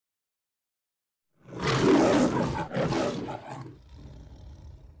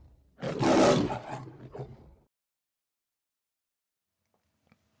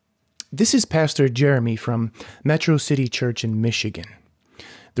This is Pastor Jeremy from MetroCity Church in Michigan.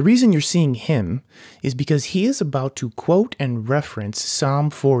 The reason you're seeing him is because he is about to quote and reference Psalm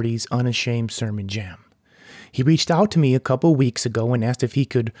 40's Unashamed Sermon Jam. He reached out to me a couple weeks ago and asked if he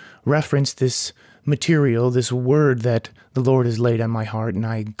could reference this material, this word that the Lord has laid on my heart, and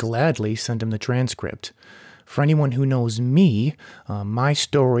I gladly sent him the transcript. For anyone who knows me, my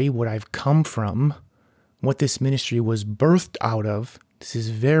story, what I've come from, what this ministry was birthed out of, this is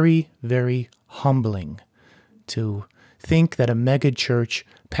very, very humbling to think that a mega church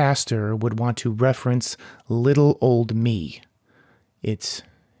pastor would want to reference little old me. It's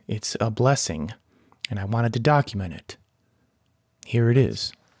a blessing, and I wanted to document it. Here it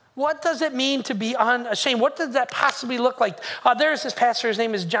is. What does it mean to be unashamed? What does that possibly look like? There's this pastor, his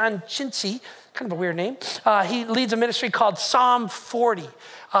name is Cichy, kind of a weird name. He leads a ministry called Psalm 40.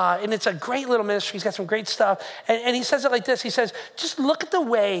 And it's a great little ministry. He's got some great stuff. And he says it like this. He says, just look at the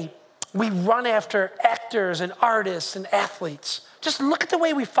way we run after actors and artists and athletes. Just look at the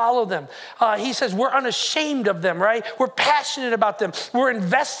way we follow them. He says we're unashamed of them, right? We're passionate about them. We're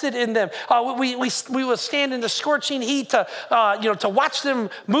invested in them. We will stand in the scorching heat to watch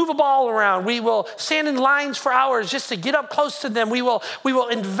them move a ball around. We will stand in lines for hours just to get up close to them. We will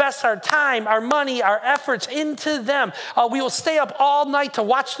invest our time, our money, our efforts into them. We will stay up all night to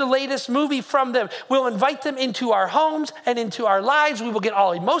watch the latest movie from them. We'll invite them into our homes and into our lives. We will get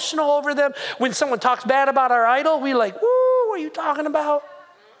all emotional over them. When someone talks bad about our idol, we're like, woo, what are you talking about?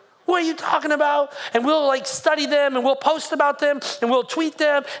 What are you talking about? And we'll study them, and we'll post about them, and we'll tweet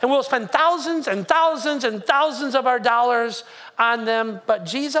them, and we'll spend thousands and thousands and thousands of our dollars on them. But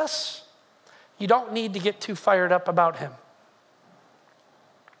Jesus, you don't need to get too fired up about him.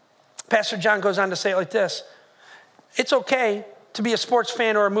 Pastor John goes on to say it like this. It's okay to be a sports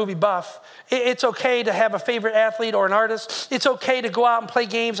fan or a movie buff. It's okay to have a favorite athlete or an artist. It's okay to go out and play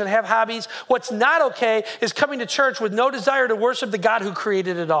games and have hobbies. What's not okay is coming to church with no desire to worship the God who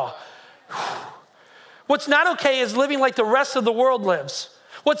created it all. What's not okay is living like the rest of the world lives.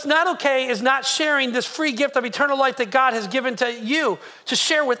 What's not okay is not sharing this free gift of eternal life that God has given to you to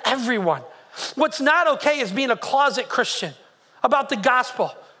share with everyone. What's not okay is being a closet Christian about the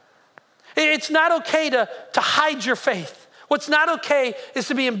gospel. It's not okay to hide your faith. What's not okay is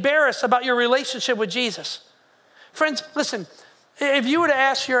to be embarrassed about your relationship with Jesus. Friends, listen, if you were to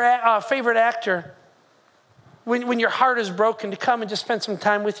ask your favorite actor when your heart is broken to come and just spend some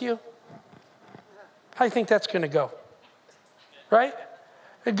time with you, how do you think that's going to go? Right?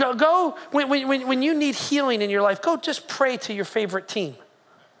 Go when you need healing in your life, go just pray to your favorite team.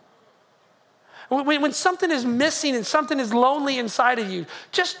 When something is missing and something is lonely inside of you,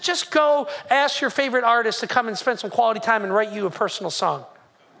 just go ask your favorite artist to come and spend some quality time and write you a personal song.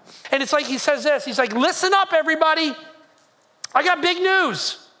 And it's like he says this. He's like, listen up, everybody. I got big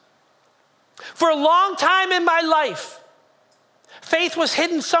news. For a long time in my life, faith was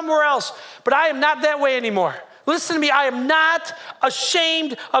hidden somewhere else, but I am not that way anymore. Listen to me, I am not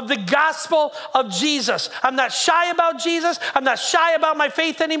ashamed of the gospel of Jesus. I'm not shy about Jesus. I'm not shy about my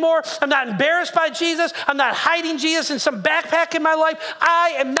faith anymore. I'm not embarrassed by Jesus. I'm not hiding Jesus in some backpack in my life.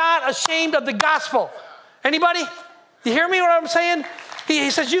 I am not ashamed of the gospel. Anybody? You hear me what I'm saying? He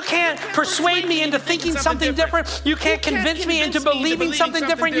says, you can't persuade me into thinking something different. You can't convince me into believing something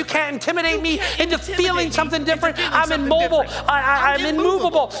different. You can't intimidate me into feeling something different. I'm immobile. I'm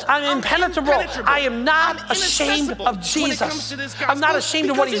immovable. I'm impenetrable. I am not ashamed of Jesus. I'm not ashamed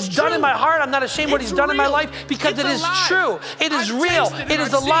of what he's done in my heart. I'm not ashamed of what he's done in my life because it is true. It is real. It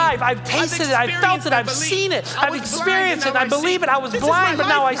is alive. I've tasted it. I've felt it. I've seen it. I've experienced it. I believe it. I was blind, but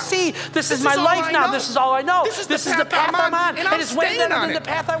now I see. This is my life now. This is all I know. This is the path I'm on. And it's way better than the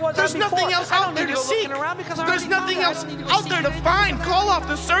path I was on before. There's nothing else out there to seek. There's nothing else out there to find. Call off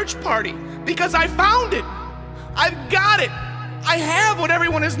the search party because I found it. I've got it. I have what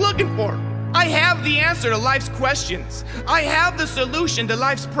everyone is looking for. I have the answer to life's questions. I have the solution to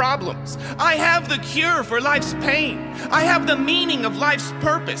life's problems. I have the cure for life's pain. I have the meaning of life's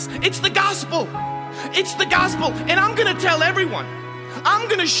purpose. It's the gospel. It's the gospel. And I'm going to tell everyone. I'm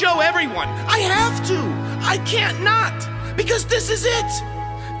going to show everyone. I have to. I can't not. Because this is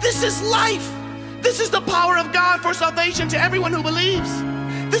it. This is life. This is the power of God for salvation to everyone who believes.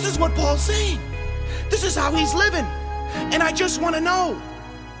 This is what Paul's saying. This is how he's living. And I just want to know.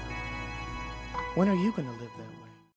 When are you going to live that way?